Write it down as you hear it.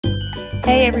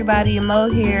Hey everybody, Mo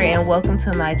here, and welcome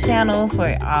to my channel.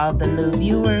 For all the new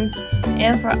viewers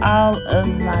and for all of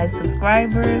my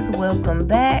subscribers, welcome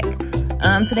back.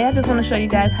 Today I just want to show you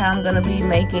guys how I'm going to be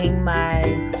making my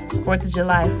 4th of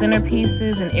July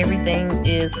centerpieces, and everything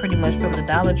is pretty much from the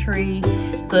Dollar Tree.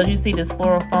 So as you see this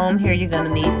floral foam here, you're going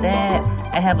to need that.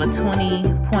 I have a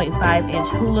 20.5 inch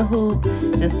hula hoop,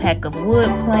 this pack of wood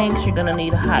planks, you're going to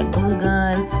need a hot glue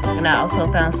gun, and I also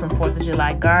found some 4th of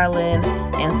July garland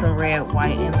and some red,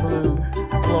 white, and blue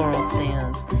floral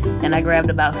stems. And I grabbed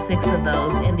about 6 of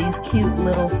those in these cute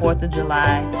little 4th of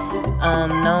July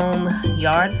gnome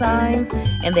yard signs,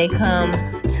 and they come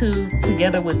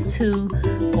together with 2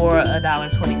 for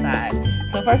 $1.25.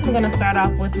 So first I'm going to start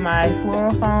off with my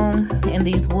floral foam and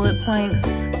these wood planks.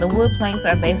 The wood planks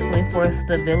are basically for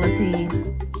stability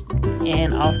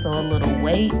and also a little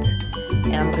weight.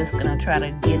 And I'm just going to try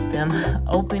to get them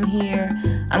open here.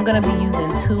 I'm going to be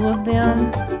using 2 of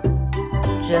them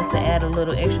just to add a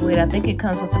little extra weight. I think it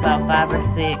comes with about 5 or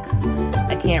 6.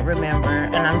 I can't remember.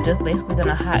 And I'm just basically going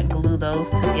to hot glue those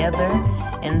together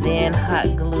and then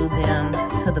hot glue them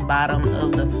to the bottom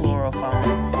of the floral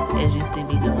foam, as you see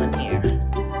me doing here.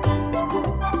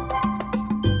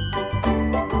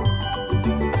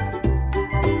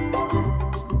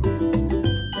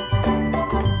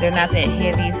 They're not that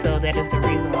heavy, so that is the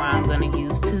reason why I'm going to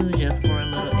use 2, just for a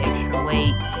little extra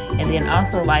weight. And then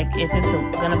also, like, if it's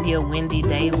going to be a windy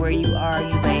day where you are,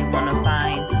 you may want to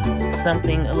find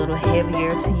something a little heavier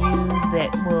to use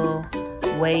that will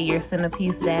weigh your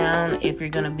centerpiece down. If you're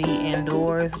going to be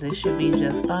indoors, this should be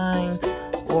just fine.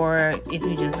 Or if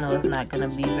you just know it's not going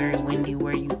to be very windy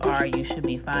where you are, you should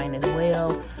be fine as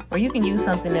well. Or you can use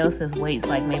something else as weights,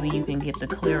 like maybe you can get the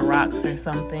clear rocks or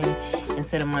something and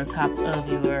set them on top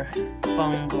of your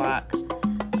foam block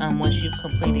once you've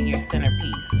completed your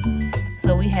centerpiece.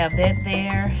 So we have that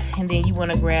there, and then you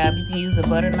want to grab, you can use a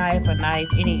butter knife, a knife,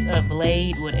 any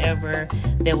blade, whatever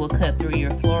that will cut through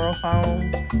your floral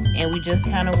foam. And we just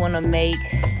kind of want to make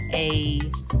a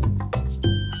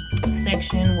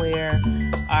section where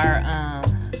our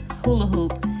hula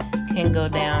hoop can go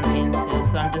down into.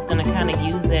 So I'm just going to kind of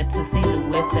use that to see the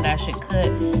width that I should cut,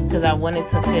 because I want it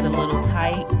to fit a little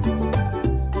tight.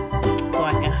 So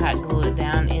I can hot glue it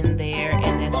down in there,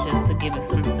 and that's just to give it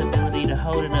some stability to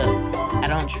hold it up. I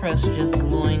don't trust just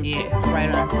gluing it right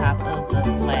on top of the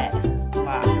flat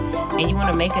block. And you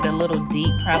want to make it a little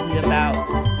deep, probably about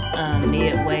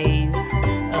midways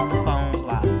of the foam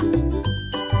block.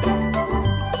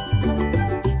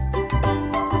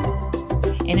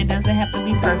 And it doesn't have to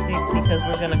be perfect, because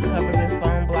we're going to cover this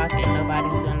foam block and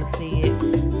nobody's going to see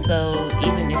it. So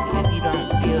even if you don't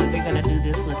feel if you're going to do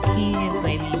this with kids,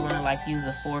 maybe you want to like use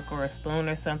a fork or a spoon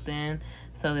or something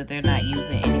so that they're not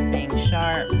using anything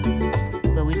sharp.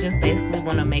 But we just basically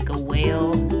want to make a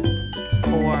well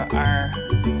for our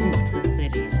hoop to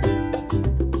sit in.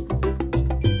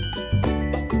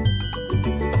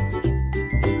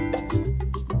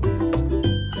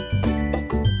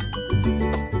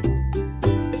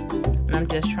 And I'm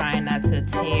just trying not to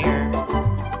tear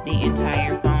the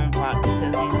entire foam block,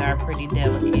 because these are pretty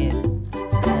delicate.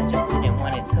 And I just didn't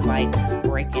want it to like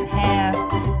break in half,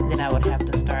 then I would have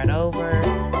to start over.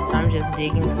 So I'm just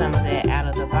digging some of that out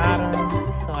of the bottom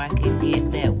so I can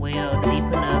get that well deep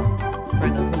enough for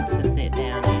the hoop to sit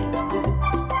down in.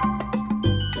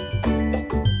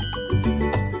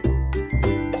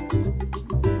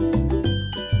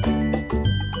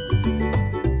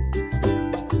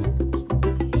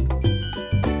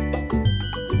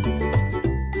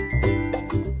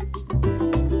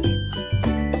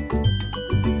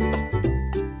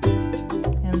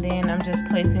 And then I'm just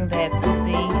placing that to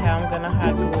see how I'm going to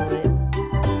hot glue it.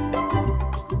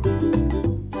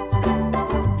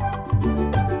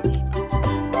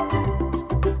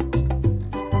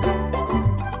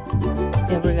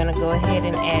 Then we're going to go ahead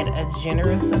and add a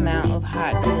generous amount of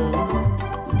hot glue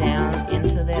down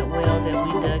into that well that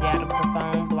we dug out of the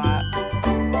foam block.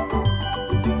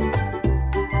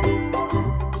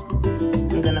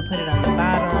 I'm going to put it on the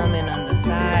bottom and on the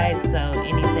side, so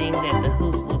anything that the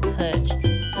hoop will touch,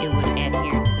 it would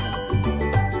adhere to.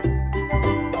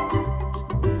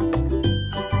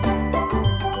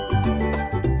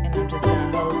 And I'm just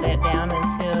going to hold that down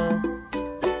until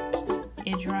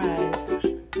it dries.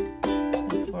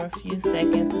 Just for a few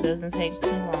seconds, it doesn't take too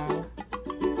long.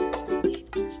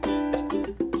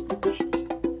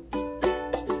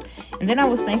 And then I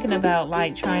was thinking about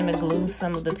like trying to glue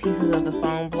some of the pieces of the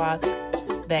foam block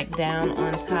back down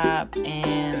on top,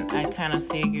 and I kind of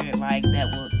figured like that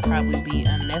would probably be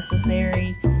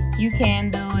unnecessary. You can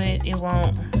do it, it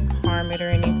won't harm it or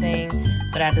anything,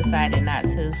 but I decided not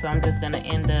to, so I'm just going to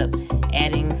end up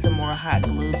adding some more hot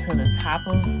glue to the top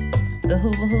of the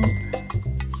hula hoop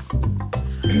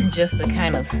just to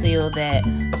kind of seal that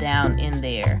down in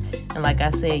there. And like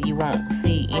I said, you won't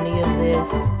see any of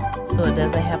this, so it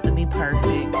doesn't have to be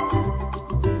perfect,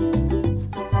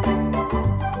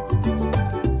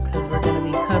 because we're going to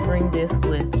be covering this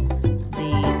with the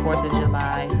 4th of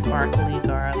July sparkly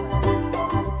garland.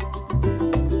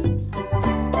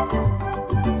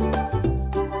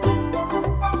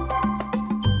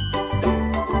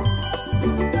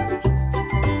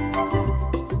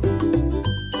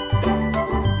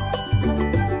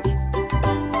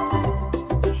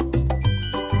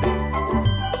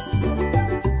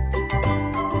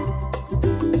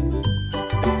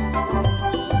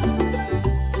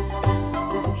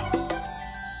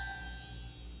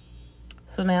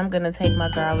 So now I'm going to take my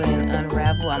garland and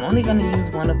unravel. I'm only going to use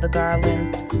one of the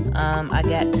garland. I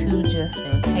got 2 just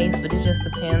in case, but it just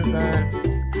depends on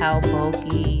how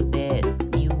bulky that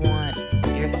you want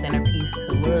your centerpiece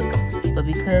to look. But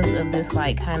because of this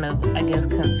like kind of, I guess,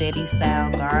 confetti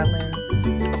style garland,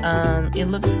 it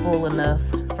looks full enough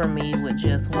for me with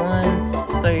just one,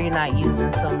 so you're not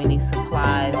using so many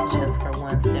supplies just for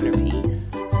one centerpiece.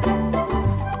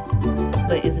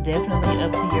 But it's definitely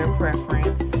up to your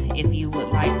preference. If you would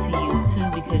like to use 2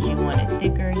 because you want it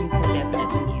thicker, you can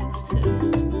definitely use 2.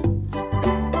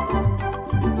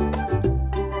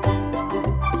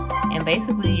 And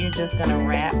basically you're just gonna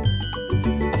wrap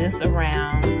this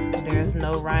around. There's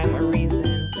no rhyme or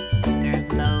reason.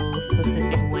 There's no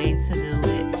specific way to do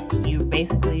it. You're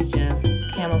basically just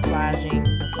camouflaging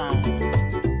the foam.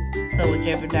 So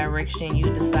whichever direction you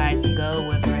decide to go,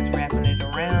 whether it's wrapping it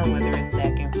around, whether it's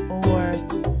back and forth,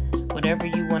 whatever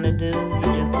you want to do, you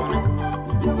just want to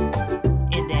glue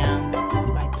it down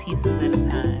like pieces at a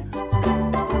time.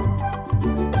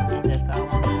 And that's all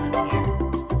I'm doing here.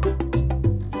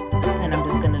 And I'm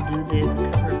just going to do this,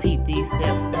 repeat these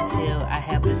steps until I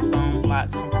have this foam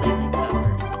block completely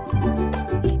covered.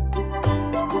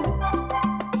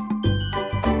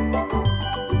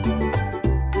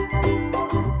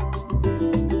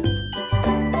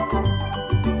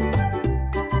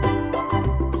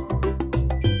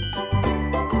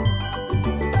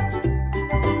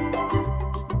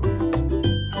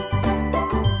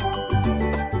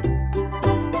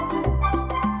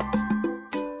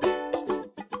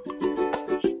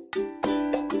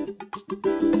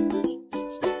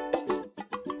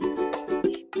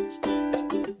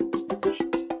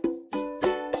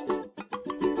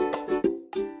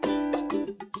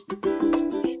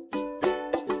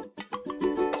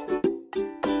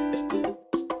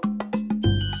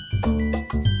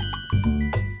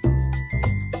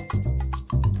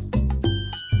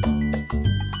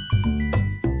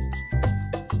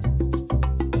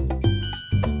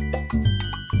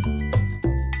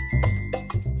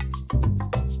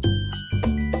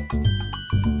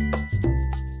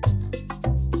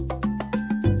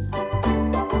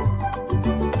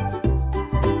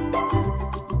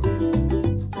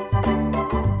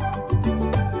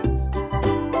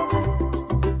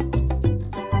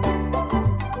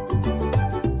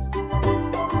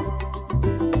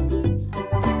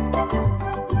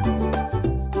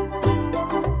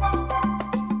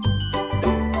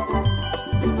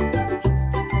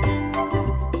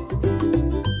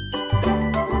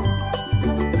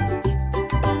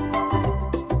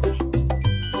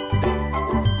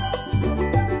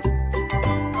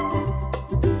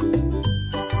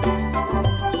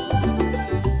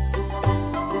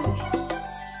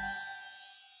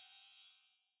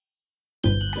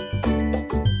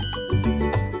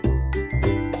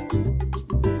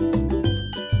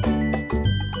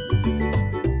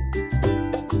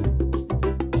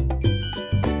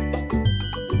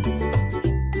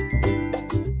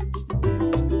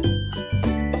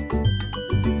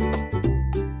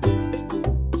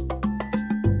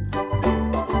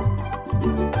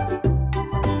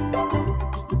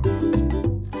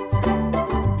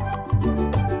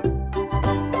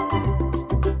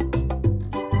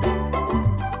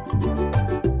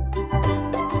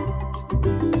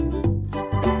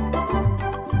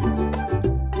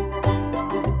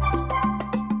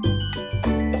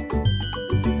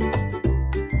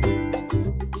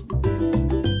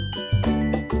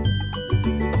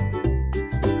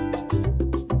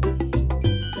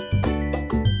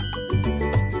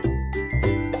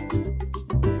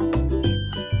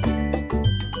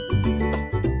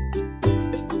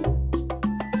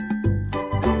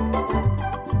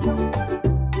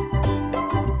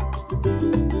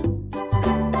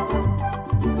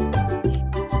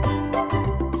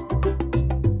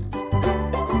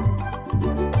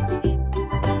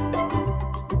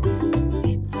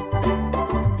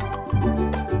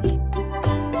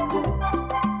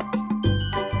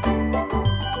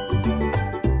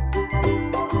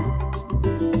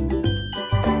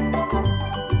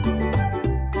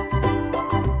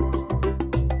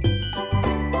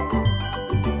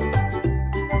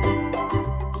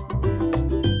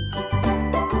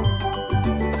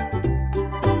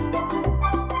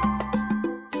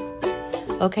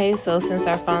 Okay, so since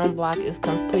our foam block is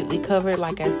completely covered,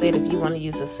 like I said, if you want to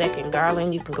use a second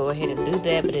garland, you can go ahead and do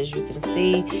that. But as you can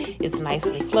see, it's nice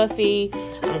and fluffy.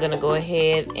 I'm going to go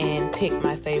ahead and pick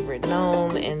my favorite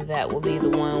gnome, and that will be the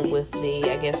one with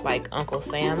the, I guess, like Uncle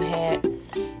Sam hat.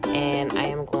 And I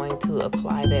am going to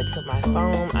apply that to my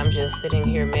foam. I'm just sitting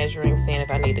here measuring, seeing if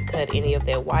I need to cut any of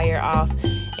that wire off.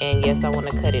 And yes, I want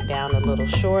to cut it down a little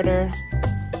shorter.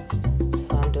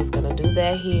 So I'm just going to do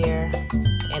that here.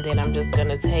 And then I'm just going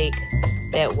to take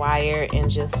that wire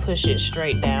and just push it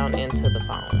straight down into the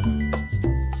foam.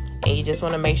 And you just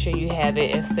want to make sure you have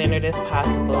it as centered as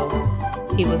possible.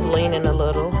 He was leaning a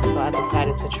little, so I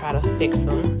decided to try to fix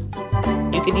him.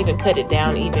 You can even cut it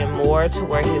down even more to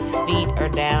where his feet are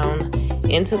down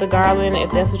into the garland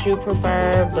if that's what you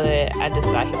prefer, but I just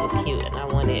thought he was cute and I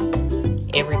wanted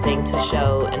everything to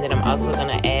show. And then I'm also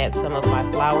going to add some of my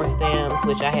flower stems,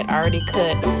 which I had already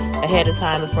cut ahead of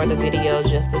time before the video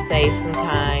just to save some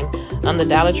time. The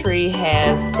Dollar Tree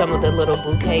has some of the little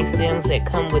bouquet stems that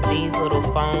come with these little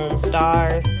foam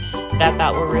stars that I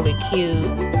thought were really cute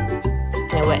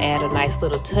and would add a nice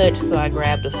little touch, so I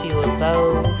grabbed a few of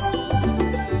those.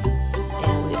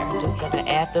 And we are just going to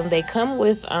add them. They come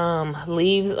with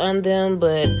leaves on them,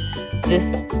 but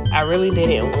I really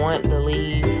didn't want the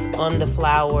leaves on the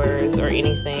flowers or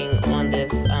anything on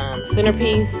this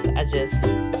centerpiece.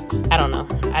 I don't know.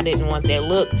 I didn't want that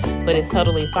look, but it's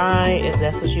totally fine. If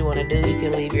that's what you want to do, you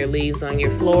can leave your leaves on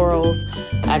your florals.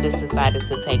 I just decided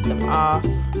to take them off.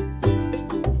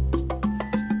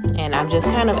 And I'm just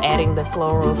kind of adding the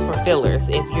florals for fillers.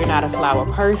 If you're not a flower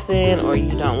person or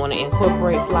you don't want to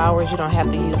incorporate flowers, you don't have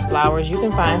to use flowers. You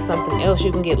can find something else.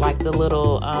 You can get like the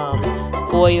little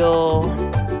foil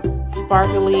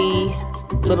sparkly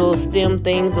little stem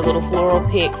things, the little floral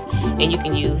picks, and you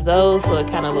can use those so it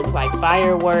kind of looks like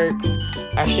fireworks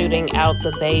are shooting out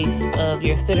the base of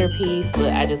your centerpiece.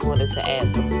 But I just wanted to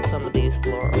add some of these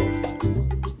florals.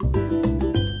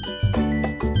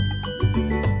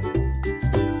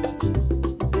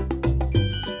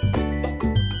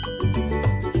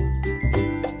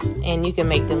 And you can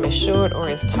make them as short or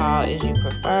as tall as you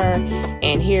prefer.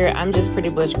 And here I'm just pretty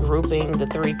much grouping the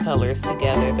three colors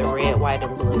together, the red, white,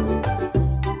 and blues,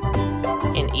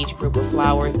 in each group of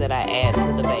flowers that I add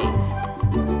to the base.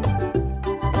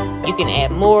 You can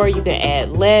add more, you can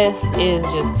add less. It's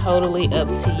just totally up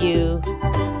to you.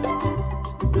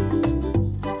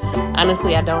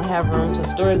 Honestly, I don't have room to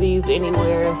store these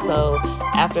anywhere, so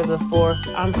after the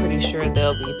 4th, I'm pretty sure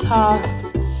they'll be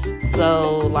tossed.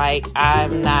 So like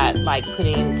I'm not like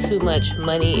putting too much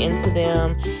money into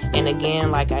them. And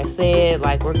again, like I said,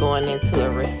 like we're going into a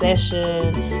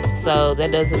recession, so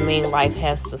that doesn't mean life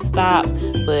has to stop,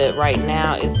 but right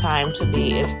now it's time to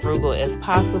be as frugal as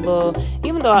possible.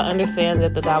 Even though I understand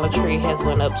that the Dollar Tree has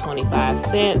went up 25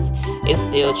 cents, it's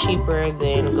still cheaper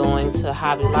than going to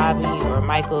Hobby Lobby or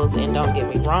Michael's. And don't get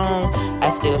me wrong, I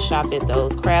still shop at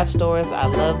those craft stores. I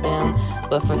love them,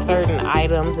 but for certain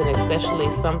items, and especially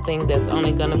something that's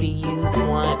only going to be used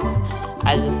once,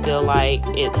 I just feel like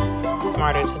it's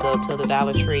smarter to go to the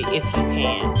Dollar Tree if you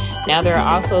can. Now, there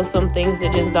are also some things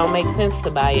that just don't make sense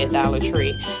to buy at Dollar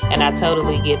Tree, and I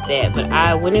totally get that. But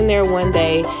I went in there one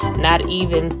day, not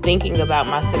even thinking about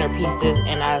my centerpieces,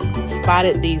 and I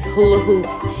spotted these hula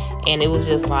hoops, and it was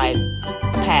just like,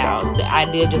 pow, the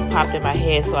idea just popped in my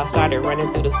head. So I started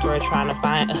running through the store trying to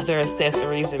find other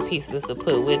accessories and pieces to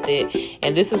put with it,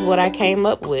 and this is what I came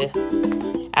up with.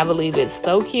 I believe it's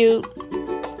so cute.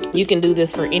 You can do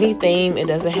this for any theme. It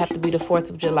doesn't have to be the 4th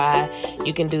of July.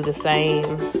 You can do the same,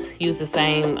 use the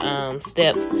same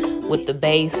steps with the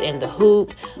base and the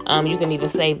hoop. You can even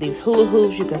save these hula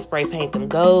hoops. You can spray paint them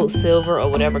gold, silver, or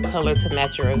whatever color to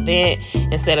match your event,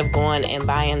 instead of going and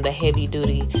buying the heavy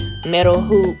duty metal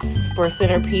hoops for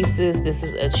centerpieces. This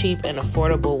is a cheap and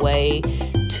affordable way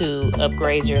to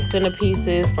upgrade your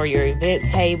centerpieces for your event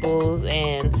tables,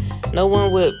 and no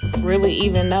one would really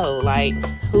even know like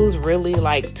who's really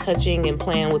like touching and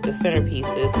playing with the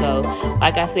centerpieces. So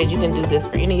like I said, you can do this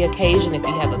for any occasion. If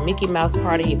you have a Mickey Mouse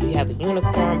party, if you have a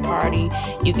unicorn party,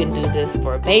 you can do this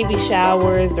for baby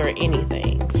showers or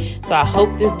anything. So I hope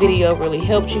this video really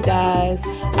helped you guys.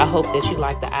 I hope that you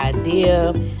like the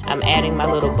idea. I'm adding my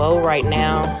little bow right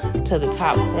now to the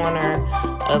top corner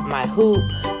of my hoop.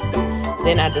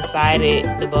 Then I decided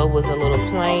the bow was a little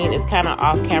plain. It's kind of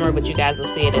off camera, but you guys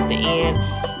will see it at the end.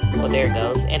 Well, there it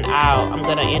goes. And I'm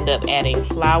going to end up adding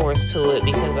flowers to it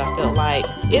because I feel like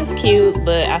it's cute,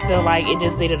 but I feel like it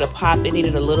just needed a pop. It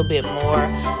needed a little bit more.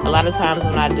 A lot of times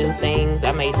when I do things,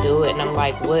 I may do it and I'm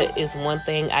like, what is one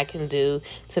thing I can do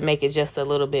to make it just a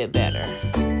little bit better?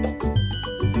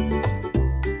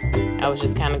 I was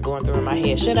just kind of going through in my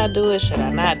head, should I do it? Should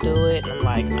I not do it? And I'm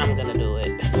like, I'm gonna do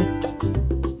it.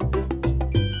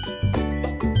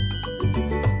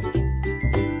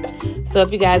 So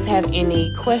if you guys have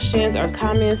any questions or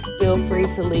comments, feel free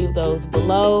to leave those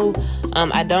below.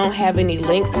 I don't have any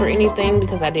links for anything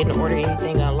because I didn't order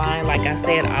anything online. Like I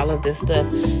said, all of this stuff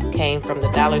came from the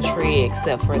Dollar Tree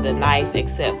except for the knife,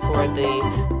 except for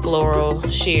the floral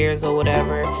shears or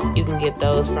whatever. You can get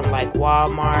those from like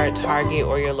Walmart, Target,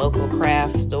 or your local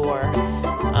craft store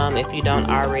if you don't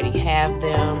already have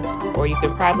them. Or you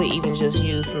could probably even just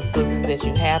use some scissors that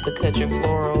you have to cut your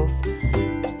florals.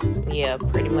 Yeah,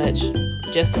 pretty much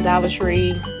just a Dollar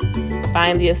Tree.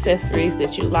 Find the accessories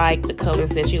that you like, the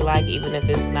colors that you like, even if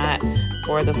it's not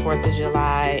for the 4th of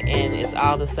July, and it's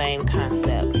all the same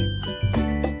concept.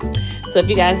 So if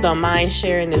you guys don't mind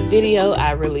sharing this video,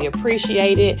 I really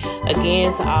appreciate it.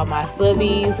 Again, to all my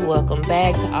subbies, welcome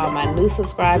back. To all my new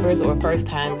subscribers or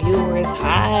first-time viewers,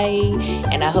 hi.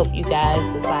 And I hope you guys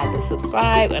decide to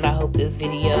subscribe, and I hope this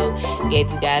video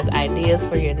gave you guys ideas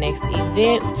for your next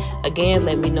events. Again,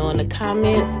 let me know in the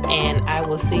comments, and I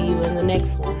will see you in the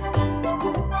next one.